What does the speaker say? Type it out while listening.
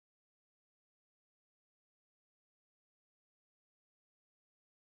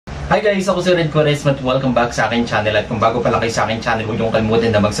Hi guys, ako si Red Quaresma at welcome back sa aking channel. At kung bago pala kayo sa aking channel, huwag niyong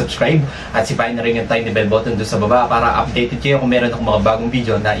kalimutan na mag-subscribe at sipain na rin yung tiny bell button doon sa baba para updated kayo kung meron akong mga bagong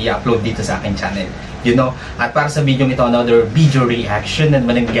video na i-upload dito sa aking channel. You know, at para sa video ito, another video reaction na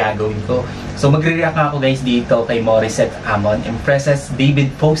naman ang gagawin ko. So magre-react ako guys dito kay Morissette Amon, Impresses David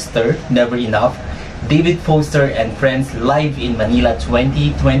Foster, Never Enough. David Foster and Friends live in Manila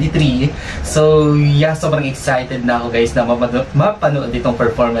 2023. So yeah, sobrang excited na ako guys na mapanood itong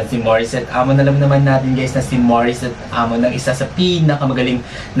performance ni Morissette Amon. Alam naman natin guys na si Morissette Amon ang isa sa pinakamagaling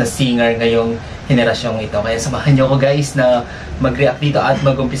na singer ngayong henerasyong ito. Kaya samahan niyo ako guys na mag-react dito at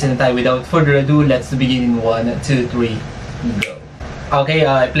mag-umpisa na tayo. Without further ado, let's begin in 1, 2, 3, go! Okay,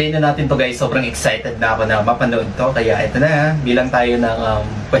 play na natin to guys. Sobrang excited na ako na mapanood to. Kaya ito na, bilang tayo ng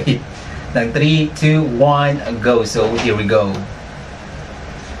wait. Ng 3, 2, 1, go. So, here we go.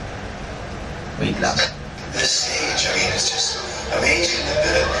 Wait lang. This stage, I mean, it's just amazing.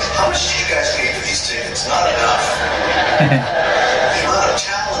 How much did you guys pay for these tickets? Not enough. The amount of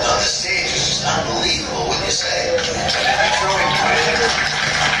talent on this stage is just unbelievable, wouldn't you say? Throwing credit.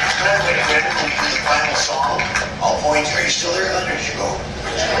 When you do the final song, I'll point. Are you still there, Glenn, or did you go?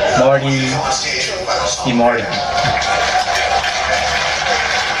 Marty. On stage for the final song. Marty.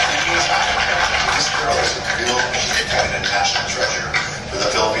 National treasure for the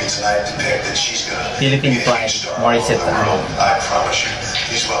Philippines tonight to pick that she's going to Philippine flag, Morissette. I promise you.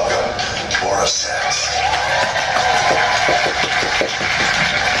 Please welcome Morissette.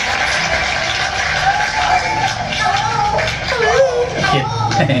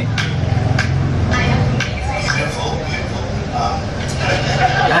 Beautiful, beautiful.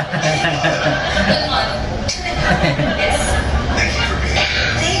 Thank you for being here.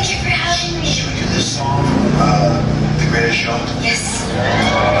 Thank you for having me. Should we do this song? The Greatest Show? Yes. And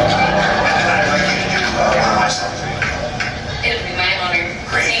then I'd like you to do one of my songs. It would be my honor.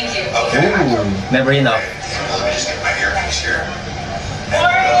 Great. Thank you. Okay. Ooh, Never Enough. Let me just get my earpiece here.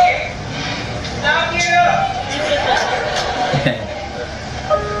 Stop you!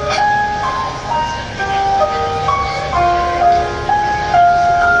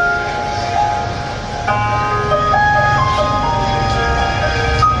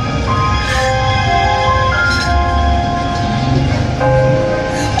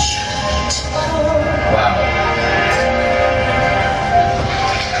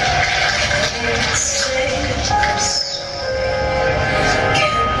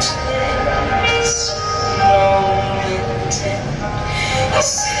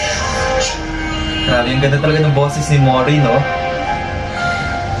 Grabe, ang ganda talaga ng boses ni Mori, no?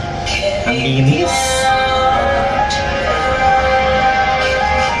 Ang linis.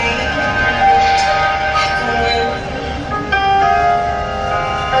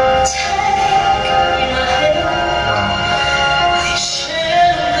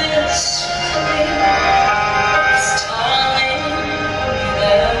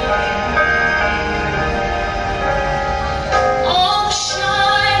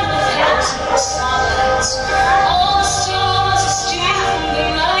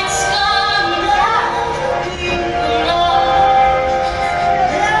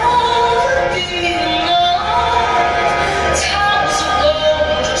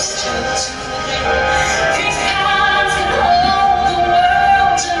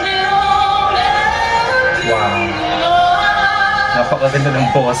 Napakaganda ng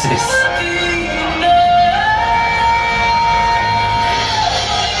boses.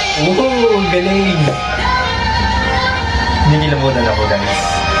 Galing! Ninilamunan ako guys.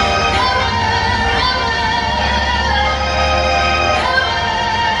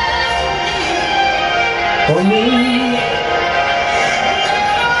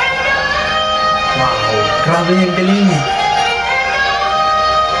 Wow! Grabe yung galing!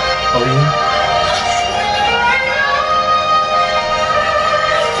 Okay.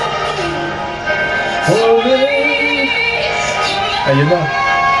 Ayun na.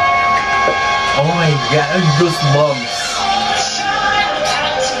 Oh my God, goosebumps.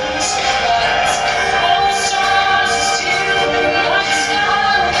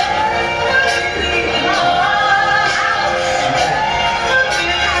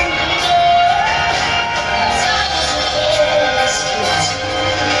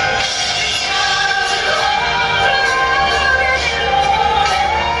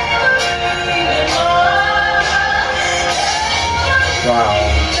 Wow.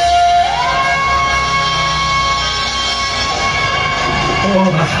 Oh,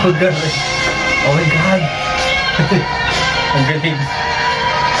 ang galing. Oh my God. Ang galing.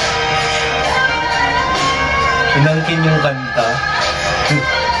 Inangkin yung kanta.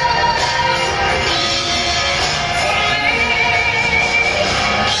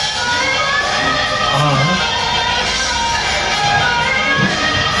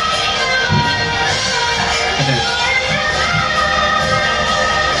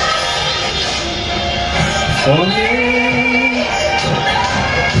 Okay.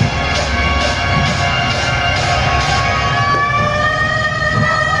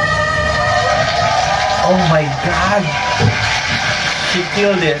 Oh my God! She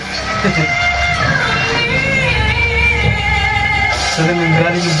killed it! So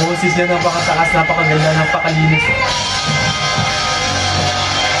nanggagaling yung boses niya, napakataas, napakaganda, napakalinis.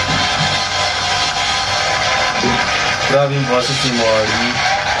 Grabe yung boses ni Mori.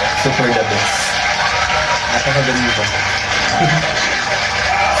 Super the best. Napakaganda ba?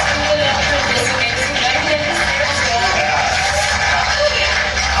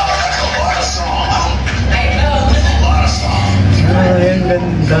 Ay, ang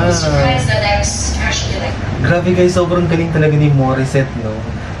ganda. Surprised that I was actually like. Grabe guys, sobrang galing talaga ni Morissette, no?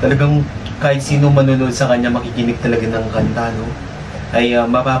 Talagang kahit sino manonood sa kanya makikinig talaga ng kanta, no? Ay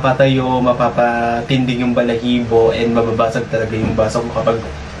mapapatayo, mapapatindig yung balahibo, and mababasag talaga yung baso ko kapag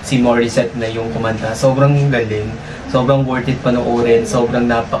si Morissette na yung kumanta. Sobrang galing, sobrang worth it panoorin, sobrang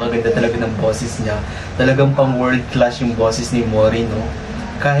napakaganda talaga ng boses niya. Talagang pang world class yung boses ni Mori, no?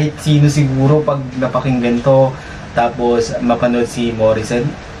 Kahit sino siguro pag napakinggan to, tapos mapanood si Morissette,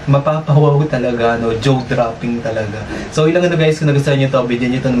 mapapawaw talaga, no? Jaw-dropping talaga. So, ilang guys, kung nagustuhan nyo to, video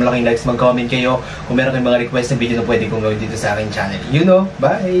nyo to ng malaking likes, mag-comment kayo kung meron kayong mga request na video na pwede kong gawin dito sa aking channel. You know,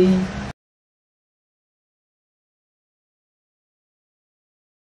 bye!